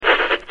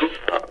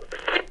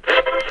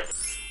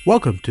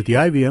Welcome to the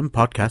IVM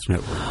Podcast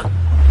Network.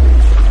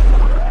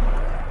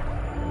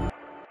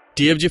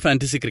 TFG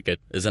Fantasy Cricket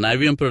is an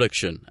IVM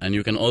production, and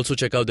you can also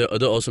check out their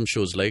other awesome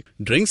shows like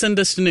Drinks and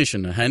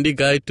Destination, a handy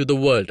guide to the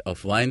world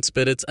of wine,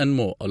 spirits and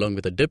more, along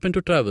with a dip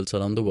into travels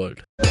around the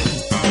world.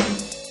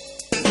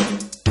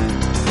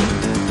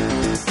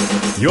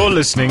 You're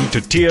listening to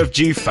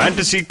TFG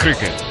Fantasy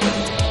Cricket.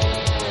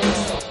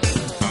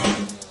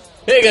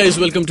 Hey guys,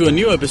 welcome to a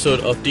new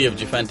episode of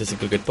TFG Fantasy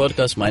Cricket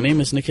Podcast. My name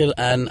is Nikhil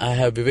and I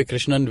have Vivek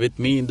Krishnan with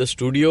me in the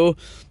studio.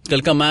 Kal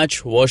ka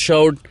match,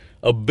 washout,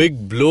 a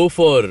big blow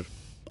for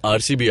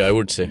RCB, I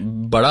would say.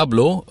 Bada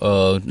blow.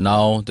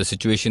 Now the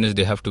situation is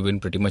they have to win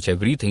pretty much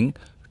everything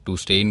to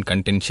stay in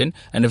contention.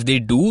 And if they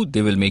do,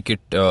 they will make it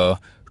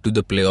to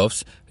the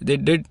playoffs. They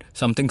did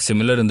something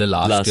similar in the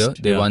last year.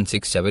 They won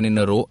 6-7 in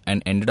a row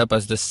and ended up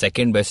as the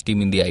second best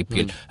team in the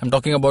IPL. I'm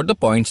talking about the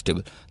points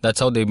table.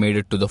 That's how they made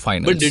it to the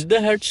finals. But did they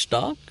had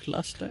Stark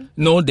last time?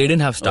 No, they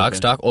didn't have Stark. Okay.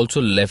 Stark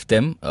also left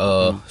them.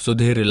 So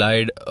they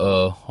relied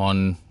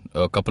on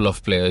a couple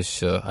of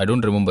players. I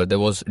don't remember. There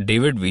was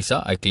David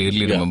Visa, I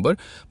clearly remember.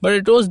 But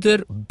it was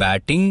their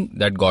batting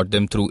that got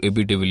them through.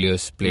 A.B. de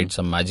Villiers played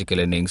some magical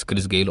innings.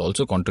 Chris Gayle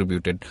also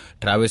contributed.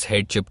 Travis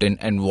Head chipped in.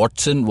 And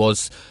Watson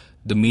was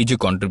the major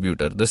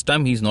contributor. This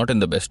time he's not in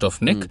the best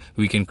of nick.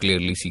 We can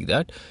clearly see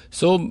that.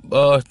 So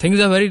things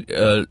are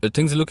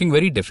looking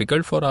very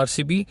difficult for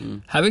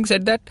RCB. Having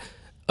said that,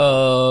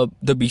 the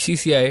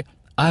BCCI,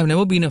 I have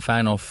never been a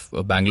fan of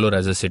Bangalore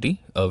as a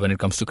city when it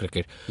comes to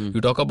cricket.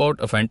 You talk about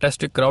a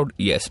fantastic crowd,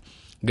 yes.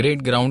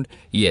 Great ground,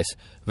 yes.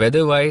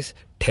 Weather-wise,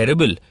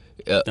 terrible.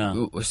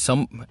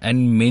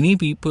 And many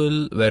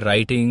people were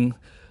writing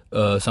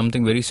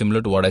something very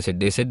similar to what I said.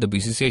 They said the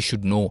BCCI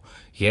should know,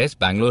 yes,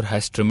 Bangalore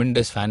has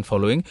tremendous fan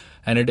following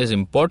and it is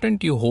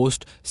important you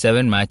host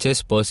 7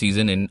 matches per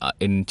season in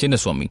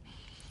Chinnaswamy.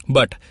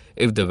 But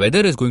if the weather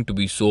is going to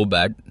be so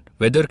bad,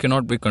 weather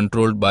cannot be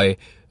controlled by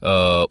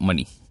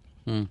money.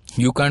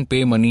 You can't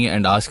pay money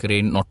and ask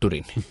rain not to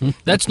rain.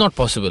 That's not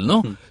possible,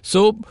 no?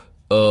 So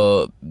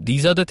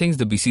these are the things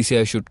the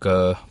BCCI should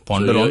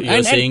ponder on.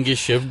 You're saying you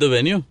shift the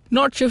venue?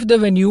 Not shift the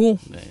venue.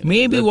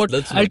 Maybe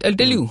I'll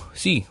tell you.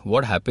 See,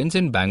 what happens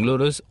in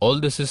Bangalore is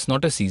all this is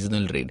not a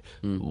seasonal raid.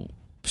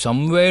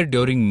 Somewhere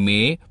during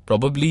May,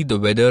 probably the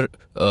weather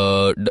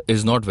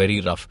is not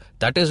very rough.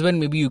 That is when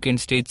maybe you can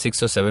stage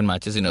 6 or 7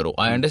 matches in a row.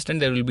 I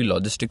understand there will be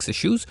logistics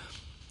issues.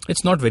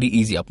 It's not very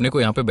easy. अपने को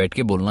यहाँ पे बैठ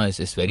के बोलना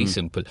is very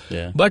simple.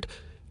 But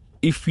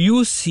if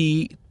you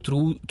see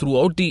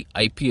throughout the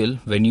IPL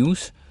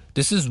venues,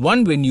 this is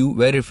one venue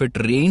where if it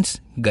rains,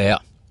 gaya.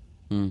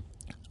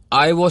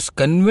 I was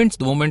convinced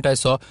the moment I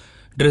saw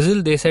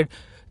drizzle. They said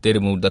they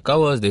removed the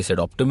covers. They said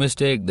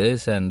optimistic,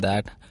 this and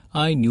that.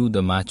 I knew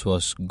the match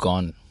was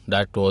gone.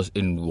 That was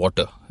in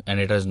water, and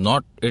it's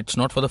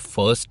not for the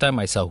first time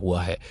ऐसा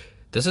हुआ है.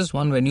 This is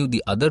one venue.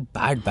 The other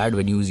bad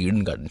venue is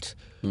Eden Gardens.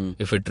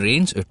 If it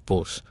rains, it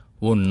pours.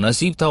 वो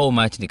नसीब था वो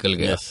match निकल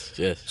गया.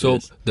 So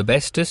the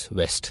best is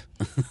West.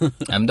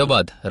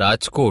 Ahmedabad,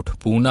 Rajkot,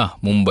 Pune,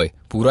 Mumbai.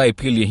 पूरा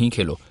IPL यहीं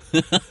खेलो.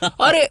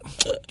 अरे,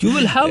 you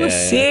will have a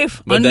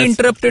safe,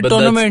 uninterrupted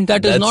tournament.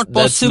 That is not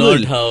possible.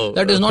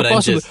 That is not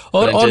possible.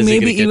 Or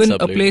maybe even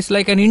a place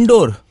like an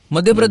Indore.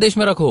 Madhya Pradesh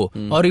में रखो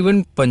और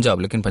even Punjab,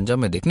 लेकिन पंजाब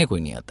में देखने कोई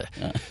नहीं आता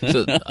है.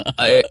 So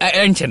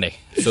and Chennai,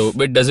 so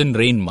it doesn't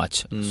rain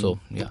much. So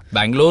yeah,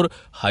 Bangalore,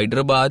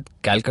 Hyderabad,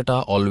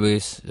 Calcutta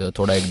always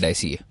थोड़ा एक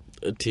dicey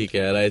है. ठीक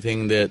है, I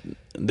think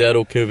they are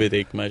okay with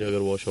एक मैच अगर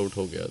वॉश आउट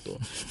हो गया तो.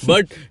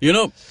 But you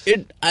know,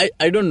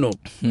 I don't know.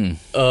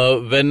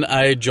 When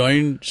I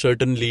joined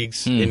certain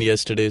leagues in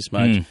yesterday's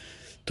match,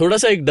 थोड़ा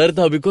सा एक डर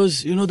था because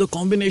you know the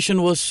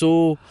combination was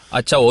so.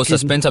 अच्छा, वो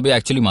suspense अभी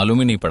actually मालूम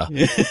ही नहीं पड़ा.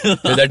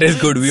 So that is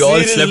good. We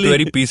all slept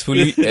very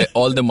peacefully.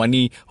 All the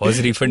money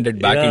was refunded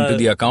back into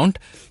the account.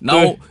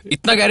 Now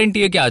इतना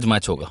guarantee है कि आज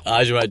मैच होगा.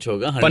 आज मैच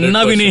होगा.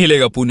 पन्ना भी नहीं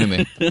हिलेगा पुणे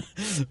में.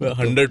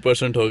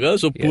 100% होगा.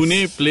 So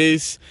Pune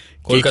plays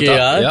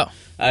KKR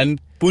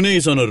and Pune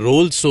is on a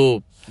roll.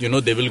 So you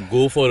know they will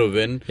go for a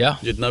win.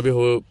 जितना भी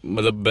हो,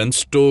 मतलब Ben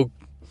Stokes,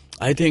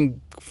 I think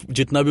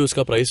जितना भी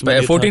उसका प्राइस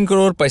 14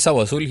 crore पैसा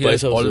वसूल. He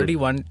has already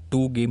won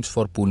 2 games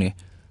for Pune.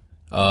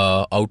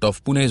 Out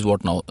of Pune is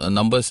what now?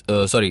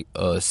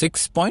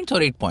 6 points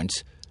or 8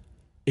 points?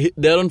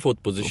 They are on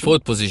 4th position.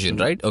 4th position,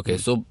 right? Okay,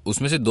 so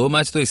उसमें से 2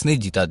 match तो इसने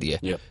जीता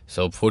दिया.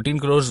 So 14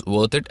 crores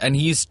worth it, and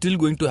he is still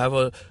going to have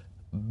a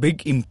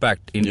big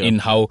impact in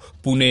how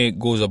Pune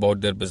goes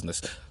about their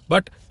business.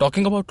 But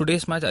talking about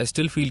today's match, I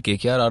still feel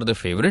KKR are the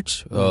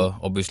favourites.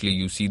 Obviously,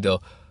 you see the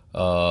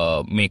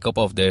makeup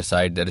of their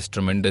side. There is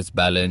tremendous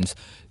balance.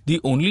 The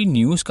only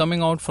news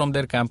coming out from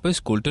their camp is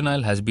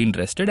Coulter-Nile has been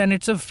rested, and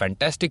it's a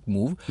fantastic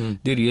move.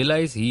 They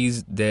realize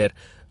he's their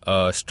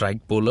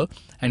strike bowler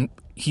and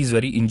he's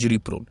very injury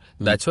prone.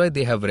 That's why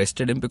they have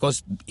rested him,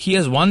 because he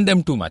has won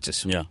them 2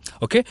 matches.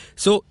 Okay,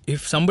 so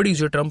if somebody is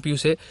your trump, you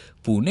say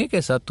Pune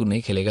ke saath tu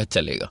nahi khelega,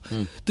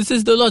 chalega. This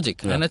is the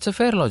logic, and it's a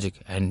fair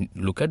logic. And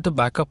look at the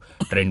backup.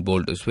 Trent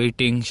Bolt is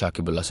waiting,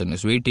 Shakib Al Hasan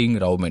is waiting,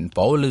 Rauman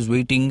Powell is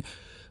waiting.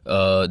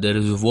 there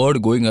is a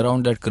word going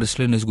around that Chris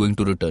Lynn is going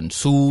to return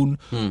soon.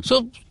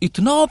 So,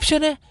 itna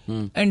option hai.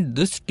 And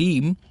this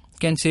team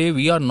can say,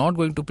 we are not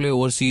going to play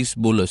overseas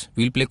bowlers.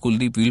 We'll play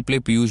Kuldeep, we'll play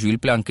Piyush, we'll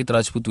play Ankit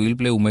Rajput, we'll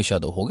play Umesh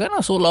Yadav. Ho gaya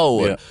na 16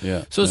 over.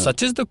 So,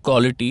 such is the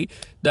quality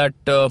that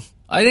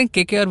I think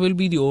KKR will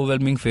be the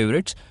overwhelming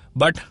favourites.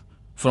 But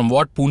from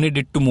what Pune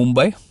did to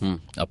Mumbai,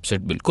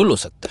 upset bilkul ho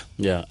sakta hai.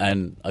 Yeah,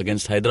 and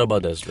against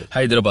Hyderabad as well.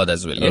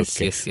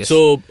 Yes.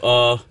 So,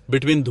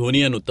 between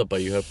Dhoni and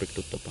Uttapa, you have picked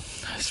Uttapa.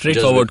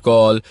 Straightforward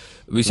call.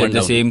 We said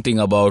the same thing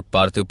about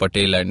Parthiv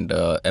Patel and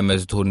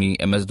MS Dhoni.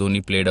 MS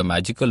Dhoni played a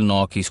magical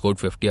knock. He scored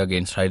 50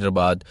 against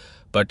Hyderabad.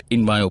 But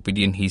in my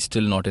opinion, he's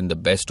still not in the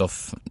best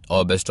of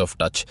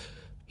touch.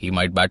 He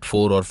might bat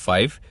 4 or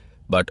 5.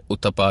 But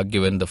Uttapa,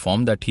 given the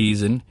form that he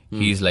is in,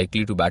 he is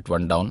likely to bat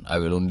 1 down. I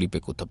will only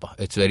pick Uttapa.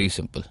 It's very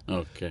simple.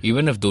 Okay.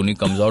 Even if Dhoni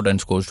comes out and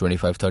scores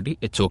 25-30,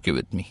 it's okay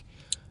with me.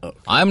 Okay.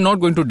 I am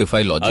not going to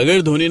defy logic.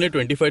 अगर धोनी ने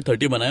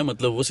 25-30 बनाया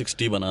मतलब वो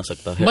 60 बना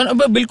सकता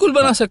है. बिल्कुल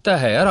बना सकता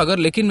है यार. अगर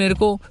लेकिन मेरे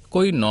को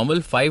कोई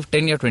नॉर्मल 5,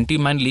 10 या 20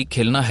 मैन लीग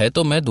खेलना है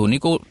तो मैं धोनी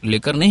को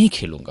लेकर नहीं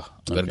खेलूंगा.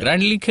 अगर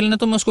ग्रैंड लीग खेलना है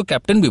तो मैं उसको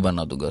कैप्टन भी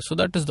बना दूंगा. So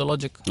that is the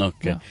logic.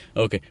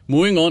 Okay.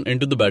 Moving on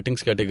into the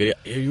battings category.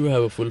 You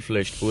have a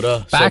full-fledged पूरा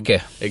पैक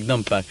है.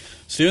 एकदम pack.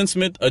 Steven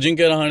Smith,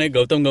 Ajinkya Rahane,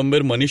 Gautam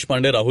Gambhir, Manish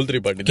Pandey, Rahul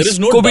Tripathi. There is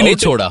no doubt. नहीं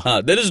छोड़ा.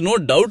 हाँ, there is no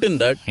doubt in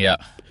that. Yeah.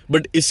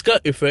 But इसका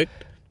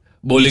effect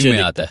bowling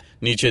में आता है.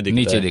 नीचे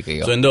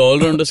दिखेगा. So in the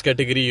all-rounders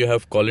category, you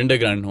have Colin de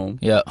Grandhomme.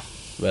 Yeah.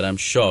 Where I'm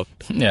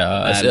shocked.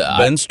 Yeah. And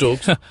Ben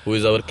Stokes, who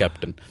is our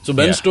captain. So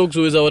Ben Stokes,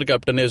 who is our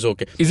captain, is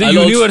okay. Is a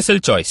universal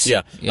choice.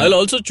 Yeah. I'll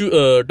also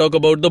talk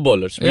about the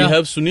bowlers. We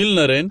have Sunil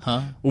Narine,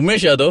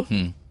 Umesh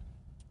Yadav.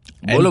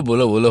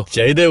 बोलो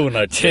Jaydev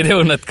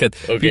Unadkat.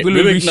 Okay,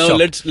 Vivek, now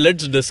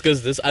let's discuss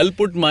this. I'll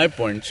put my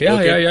points.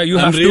 Yeah, you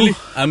have to.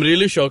 I'm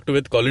really shocked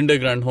with Colin de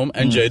Grandhomme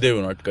and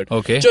Jaydev Unadkat.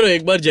 Okay. चलो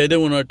एक बार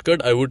Jaydev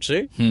Unadkat I would say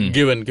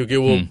given क्योंकि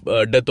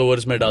वो death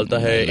overs में डालता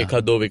है,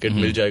 1-2 wicket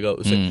मिल जाएगा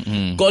उसे.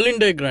 Colin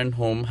de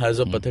Grandhomme has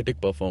a pathetic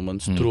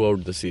performance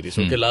throughout the series.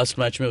 Okay, last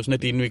match में उसने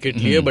 3 विकेट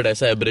लिए, but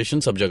ऐसा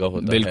aberration सब जगह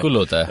होता है. बिल्कुल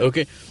होता है.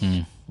 Okay.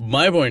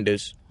 My point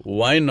is,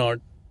 why not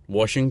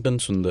Washington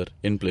Sundar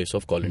in place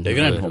of Colin de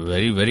Grandhomme?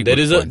 Very good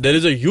point. There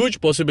is a huge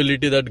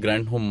possibility that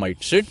Grandhomme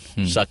might sit,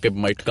 Sakib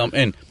might come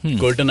in,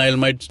 Colton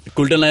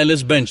Isle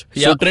is bench,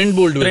 so Trent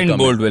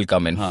Boult will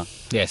come in.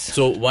 Yes.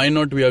 So why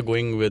not we are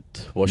going with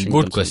Washington?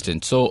 Good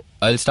question. So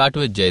I'll start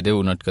with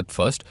Jaydev Unadkat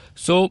first.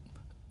 So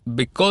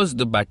because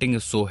the batting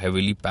is so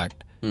heavily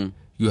packed,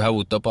 you have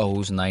Uttapa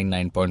who's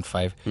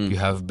 9.5. You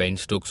have Ben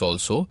Stokes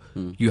also.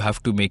 You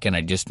have to make an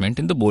adjustment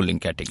in the bowling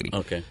category.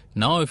 Okay.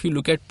 Now, if you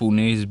look at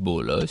Pune's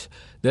bowlers,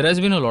 there has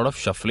been a lot of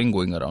shuffling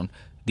going around.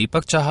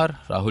 Deepak Chahar,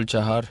 Rahul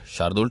Chahar,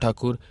 Shardul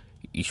Thakur,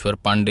 Ishwar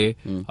Pandey,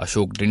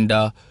 Ashok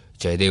Dinda,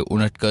 Jaydev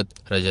Unadkat,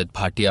 Rajat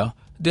Bhatia.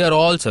 They are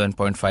all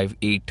 7.5,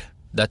 8.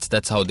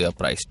 That's how they are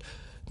priced.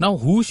 Now,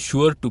 who's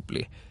sure to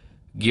play?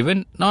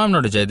 Now I'm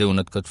not a Jaydev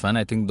Unadkat fan.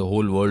 I think the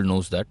whole world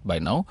knows that by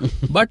now.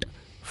 But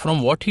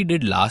from what he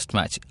did last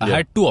match, I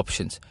had 2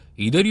 options.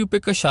 Either you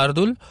pick a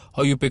Shardul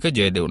or you pick a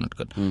Jaydev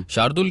Unadkat.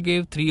 Shardul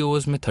gave 3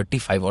 overs में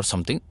 35 or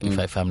something,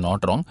 if I'm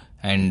not wrong,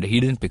 and he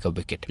didn't pick a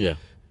wicket. Yeah.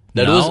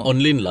 That was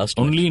only in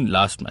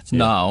last match. Yeah.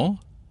 Now,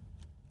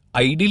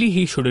 ideally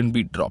he shouldn't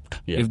be dropped.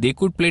 Yeah. If they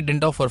could play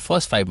Dinda for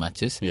first 5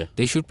 matches,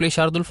 they should play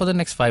Shardul for the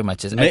next 5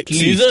 matches. Next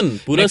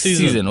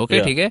season.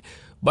 Okay, ठीक है.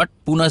 But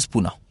Pune is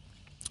Pune.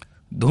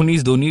 Dhoni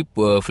is Dhoni,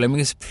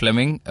 Fleming is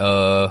Fleming,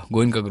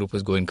 Goenka group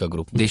is Goenka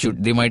group.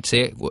 They might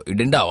say,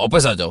 Dinda,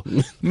 वापस आ जाओ.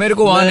 मेरे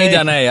को वहाँ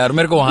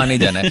नहीं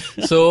जाना है.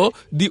 So,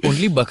 the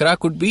only Bakra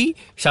could be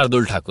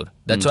Shardul Thakur.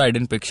 That's why I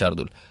didn't pick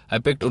Shardul. I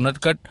picked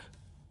Unadkat.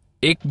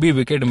 एक भी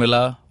विकेट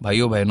मिला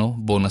भाइयों बहनों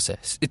बोनस है.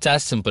 It's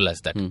as simple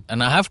as that.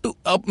 And I have to.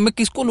 अब मैं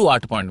किसको लूँ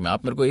 8 पॉइंट में?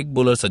 आप मेरे को एक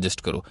बॉलर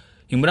सजेस्ट करो.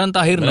 इमरान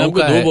ताहिर 9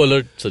 का है. 2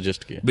 बॉलर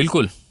सजेस्ट किए.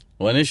 बिल्कुल.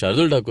 One is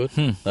Shardul Thakur,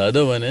 the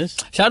other one is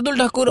Shardul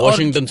Thakur और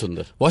Washington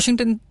Sundar.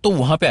 Washington तो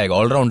वहाँ पे आएगा,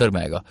 ऑलराउंडर में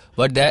आएगा.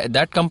 But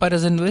that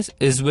comparison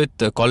is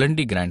with Colin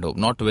de Grandhomme,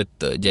 not with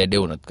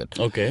Jaydev Unadkat.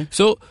 Okay.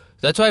 So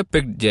that's why I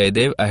picked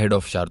Jaydev ahead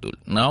of Shardul.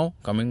 Now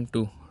coming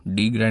to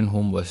de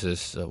Grandhomme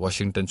versus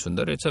Washington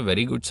Sundar, it's a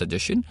very good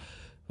suggestion.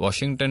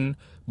 Washington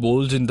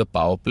bowls in the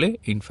power play.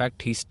 In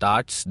fact, he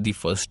starts the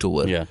first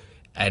over. Yeah.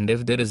 And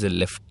if there is a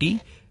lefty,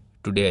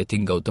 today I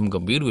think Gautam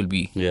Gambhir will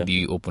be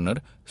the opener.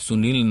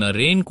 Sunil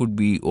Narine could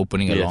be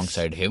opening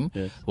alongside him.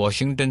 Yes.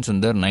 Washington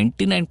Sundar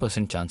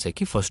 99% chance है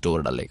कि first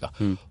over डालेगा.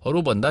 और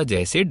वो बंदा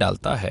जैसे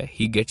डालता है,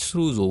 he gets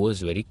through his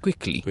overs very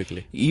quickly.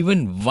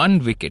 Even 1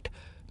 wicket.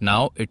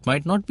 Now, it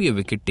might not be a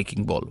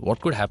wicket-taking ball.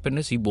 What could happen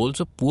is he bowls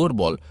a poor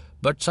ball,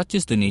 but such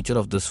is the nature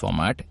of this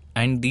format,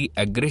 and the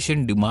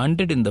aggression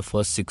demanded in the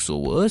first 6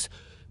 overs,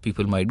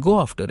 people might go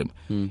after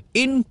him.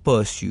 In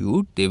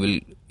pursuit, they will,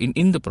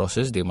 in the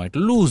process, they might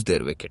lose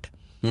their wicket.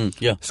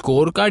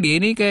 Scorecard ये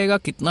नहीं कहेगा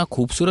कितना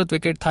खूबसूरत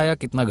wicket था या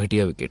कितना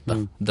घटिया wicket था.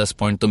 10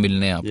 पॉइंट तो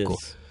मिलने हैं आपको.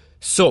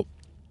 So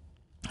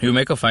you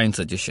make a fine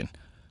suggestion.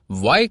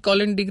 Why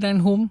Colin de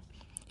Grandhomme?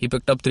 He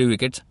picked up 3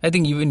 wickets. I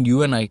think even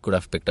you and I could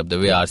have picked up the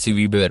way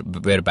RCB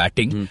were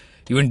batting.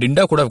 Even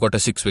Dinda could have got a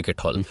 6-wicket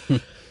haul.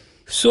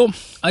 So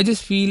I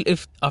just feel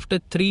if after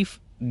 3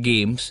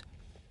 games,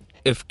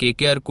 if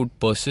KKR could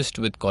persist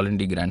with Colin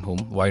de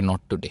Grandhomme, why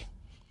not today?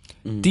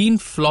 3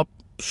 flop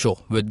show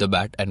with the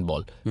bat and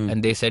ball,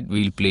 and they said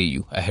we'll play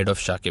you ahead of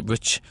Shakib,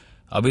 which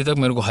अभी तक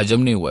मेरे को हजम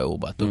नहीं हुआ है वो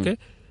बात. Okay,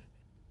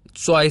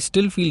 so I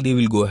still feel they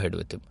will go ahead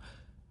with him,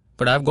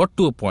 but I've got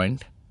to a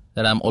point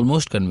that I'm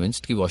almost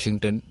convinced कि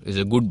Washington is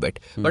a good bet.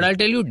 But I'll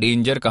tell you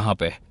danger कहाँ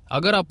पे है.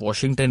 अगर आप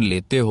Washington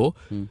लेते हो,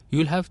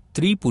 you'll have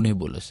 3 Pune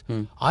bowlers.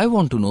 I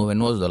want to know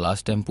when was the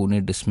last time Pune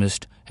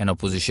dismissed an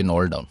opposition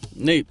all down.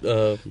 नहीं,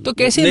 तो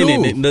कैसे हो?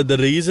 नहीं. The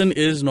reason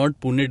is not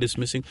Pune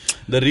dismissing.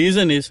 The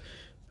reason is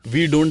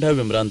we don't have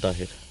Imran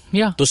Tahir.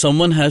 Yeah. So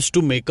someone has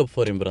to make up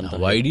for Imran Tahir.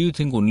 Why do you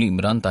think only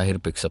Imran Tahir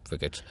picks up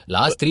wickets?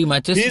 Last 3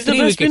 matches, He's 3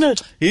 the best wickets.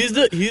 spinner. He's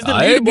the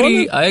lead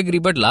bowler. I agree,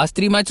 but last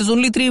 3 matches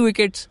only 3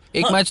 wickets.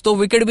 एक match तो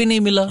wicket भी नहीं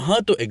मिला. हाँ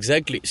तो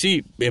exactly.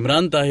 See,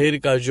 Imran Tahir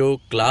का जो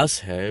class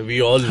है,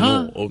 we all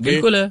know. Okay.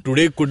 बिल्कुल है.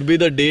 Today could be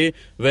the day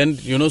when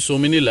so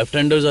many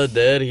left-handers are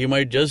there. He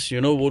might just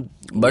वो.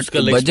 But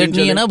बजट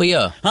नहीं है ना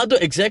भैया. हाँ तो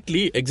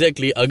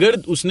exactly. अगर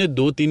उसने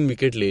 2-3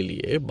 विकेट ले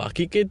लिए,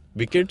 बाकी के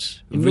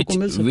विकेट्स इनको को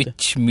मिल सकते हैं.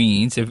 Which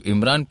means if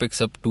Imran picks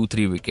up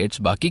 2-3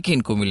 wickets, बाकी के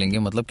इनको मिलेंगे,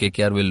 मतलब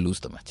KKR will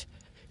lose the match.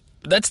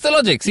 That's the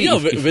logic. See,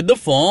 with the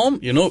form,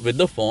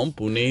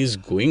 Pune is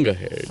going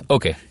ahead.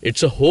 Okay.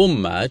 It's a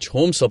home match,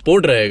 home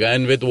support रहेगा,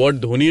 and with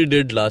what Dhoni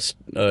did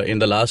in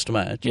the last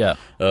match,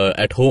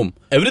 at home,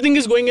 everything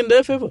is going in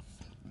their favor.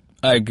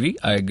 I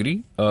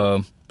agree.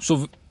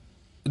 So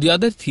the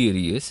other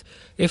theory is,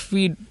 if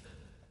we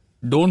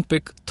don't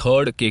pick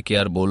third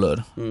KKR bowler,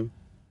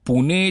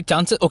 Pune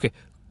chances, okay,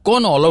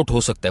 कौन all out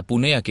हो सकता है,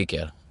 पुणे या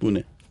KKR?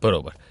 Pune.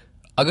 बरोबर.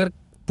 अगर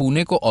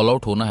पुणे को all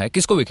out होना है,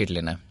 किसको विकेट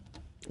लेना है?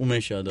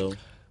 उमेश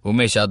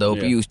यादव,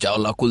 पीयूष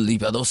चावला,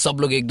 कुलदीप यादव, सब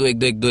लोग एक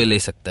दो ले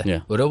सकते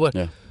हैं.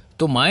 बरोबर.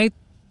 तो माय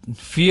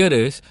फियर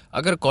इज,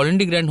 अगर कॉलिन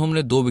डी ग्रैंडहोम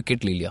ने 2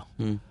 विकेट ले लिया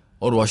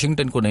और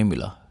वॉशिंगटन को नहीं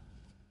मिला,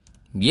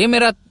 ये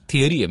मेरा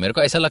थियरी है, मेरे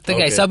को ऐसा लगता है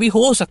कि ऐसा भी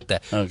हो सकता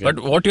है. But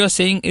what you are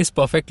saying is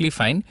perfectly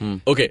fine.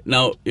 Okay,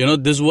 now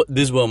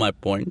these were my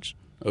points.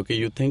 Okay,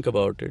 you think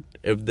about it.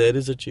 If there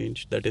is a change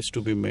that is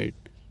to be made,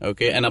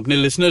 okay, and अपने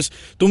listeners,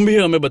 तुम भी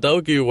हमें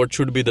बताओ कि what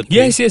should be the thing.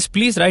 Yes,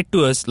 please write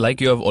to us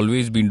like you have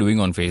always been doing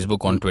on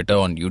Facebook, on Twitter,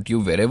 on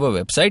YouTube, wherever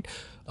website.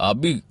 आप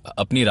भी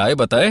अपनी राय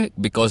बताएं,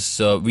 because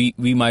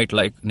we might,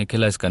 like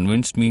Nikhil has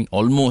convinced me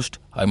almost,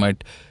 I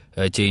might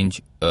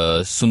change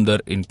Sundar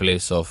in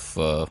place of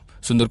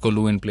Sundar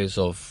Kollu in place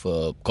of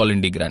Colin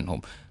de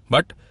Grandhomme.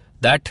 But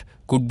that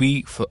could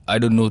be, I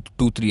don't know,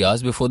 2-3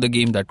 hours before the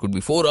game. That could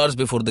be 4 hours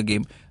before the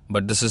game.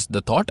 But this is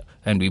the thought,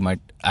 and we might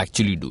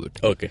actually do it.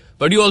 Okay.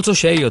 But you also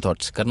share your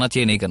thoughts. करना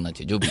चाहिए, नहीं करना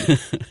चाहिए, जो भी.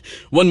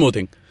 One more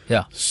thing.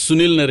 Yeah.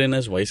 Sunil Narine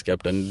as vice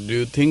captain. Do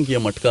you think ये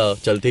मटका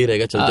चलते ही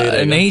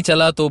रहेगा? नहीं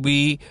चला तो भी,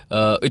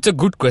 it's a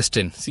good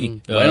question. See,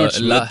 why not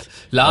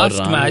last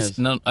match,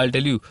 no, I'll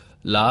tell you,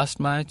 last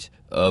match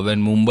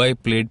when Mumbai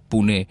played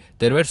Pune,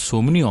 there were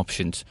so many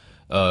options.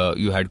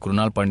 You had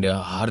Krunal Pandya,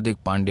 Hardik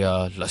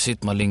Pandya,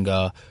 Lasith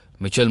Malinga,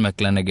 Mitchell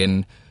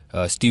McClenaghan,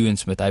 Steven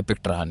Smith. I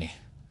picked Rahane.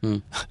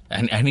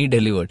 And he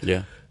delivered.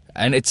 Yeah.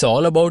 And it's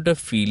all about a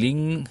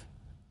feeling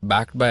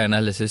backed by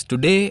analysis.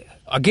 Today,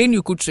 again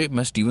you could say,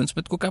 मैं Steven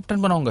Smith को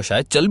captain बनाऊंगा,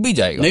 शायद चल भी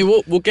जाएगा. नहीं,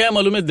 वो क्या है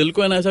मालूम है, दिल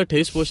को है ना ऐसा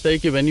ठेस पहुंचता है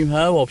कि when you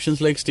have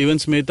options like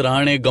Steven Smith,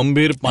 Rahane,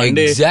 Gambhir,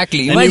 Pandey,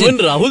 exactly. and even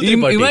Rahul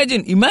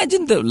Tripathi.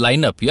 Imagine the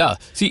lineup. Yeah.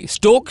 See,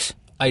 Stokes,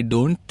 I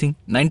don't think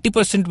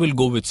 90% will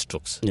go with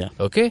Stokes. Yeah.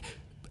 Okay,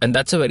 and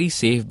that's a very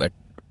safe bet.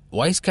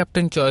 Vice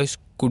captain choice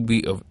could be,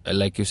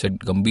 like you said,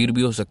 गंभीर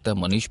भी हो सकता है.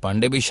 मनीष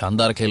पांडे भी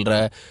शानदार खेल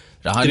रहा है.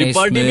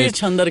 त्रिपाठी भी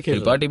शानदार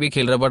खेल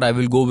रहा है. But I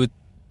will go with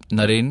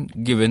Narine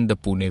given the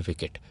Pune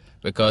wicket,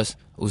 because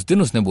उस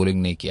दिन उसने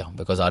bowling नहीं किया,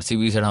 because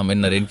RCB said हमें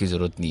नरेन की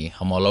जरूरत नहीं है,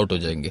 हम all out हो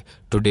जाएंगे.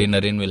 Today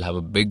Narine will have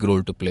a big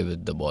role to play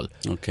with the ball.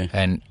 Okay.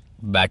 And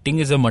batting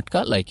is a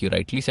मटका, लाइक यू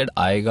राइटली सेड.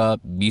 आएगा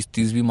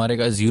 20-30 भी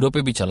मारेगा, 0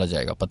 पे भी चला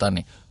जाएगा, पता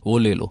नहीं, वो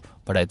ले लो.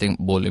 बट आई थिंक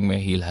बॉलिंग में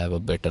he will have a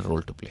better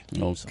role to play.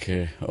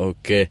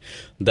 Okay.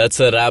 That's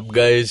a wrap,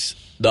 guys.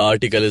 The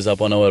article is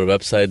up on our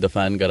website,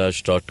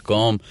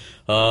 thefangarage.com.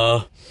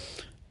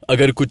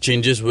 अगर कुछ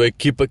changes हुए,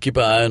 keep an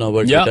eye on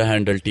our Twitter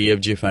handle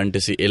TFG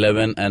Fantasy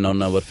 11 and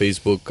on our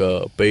Facebook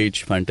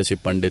page Fantasy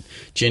Pandit.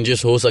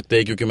 Changes हो सकते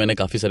हैं क्योंकि मैंने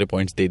काफी सारे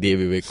points दे दिए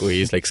विवेक को.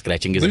 He is like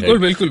scratching his head.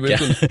 बिल्कुल.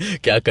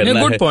 क्या करना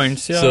है? Good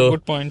points. Yeah, so,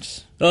 good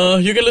points.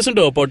 You can listen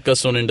to our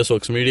podcast on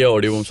Indusworks Media,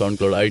 Audioboom,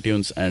 SoundCloud,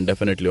 iTunes, and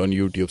definitely on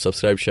YouTube.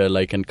 Subscribe, share,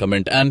 like, and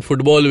comment. And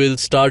football will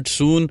start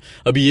soon.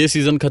 अभी ये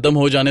season खत्म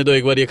हो जाने दो.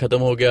 एक बार ये खत्म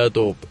हो गया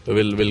तो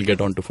we'll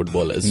get on to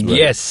football as well.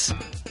 Yes.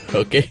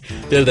 Okay.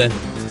 Till then,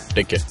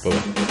 take care. Bye.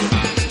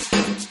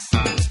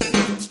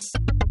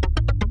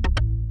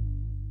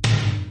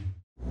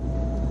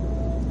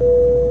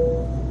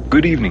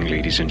 Good evening,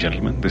 ladies and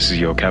gentlemen. This is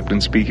your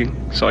captain speaking.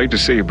 Sorry to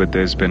say, but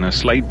there's been a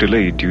slight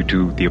delay due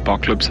to the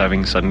apocalypse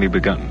having suddenly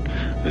begun.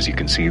 As you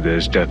can see,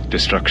 there's death,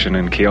 destruction,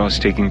 and chaos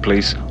taking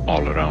place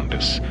all around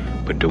us.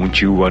 But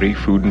don't you worry,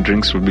 food and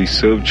drinks will be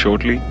served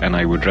shortly,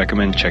 and I would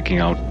recommend checking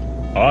out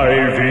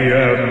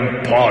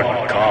IVM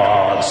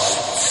Podcasts.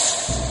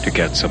 To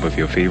catch some of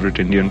your favorite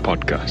Indian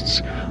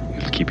podcasts.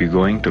 We'll keep you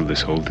going till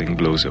this whole thing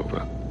blows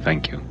over.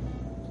 Thank you.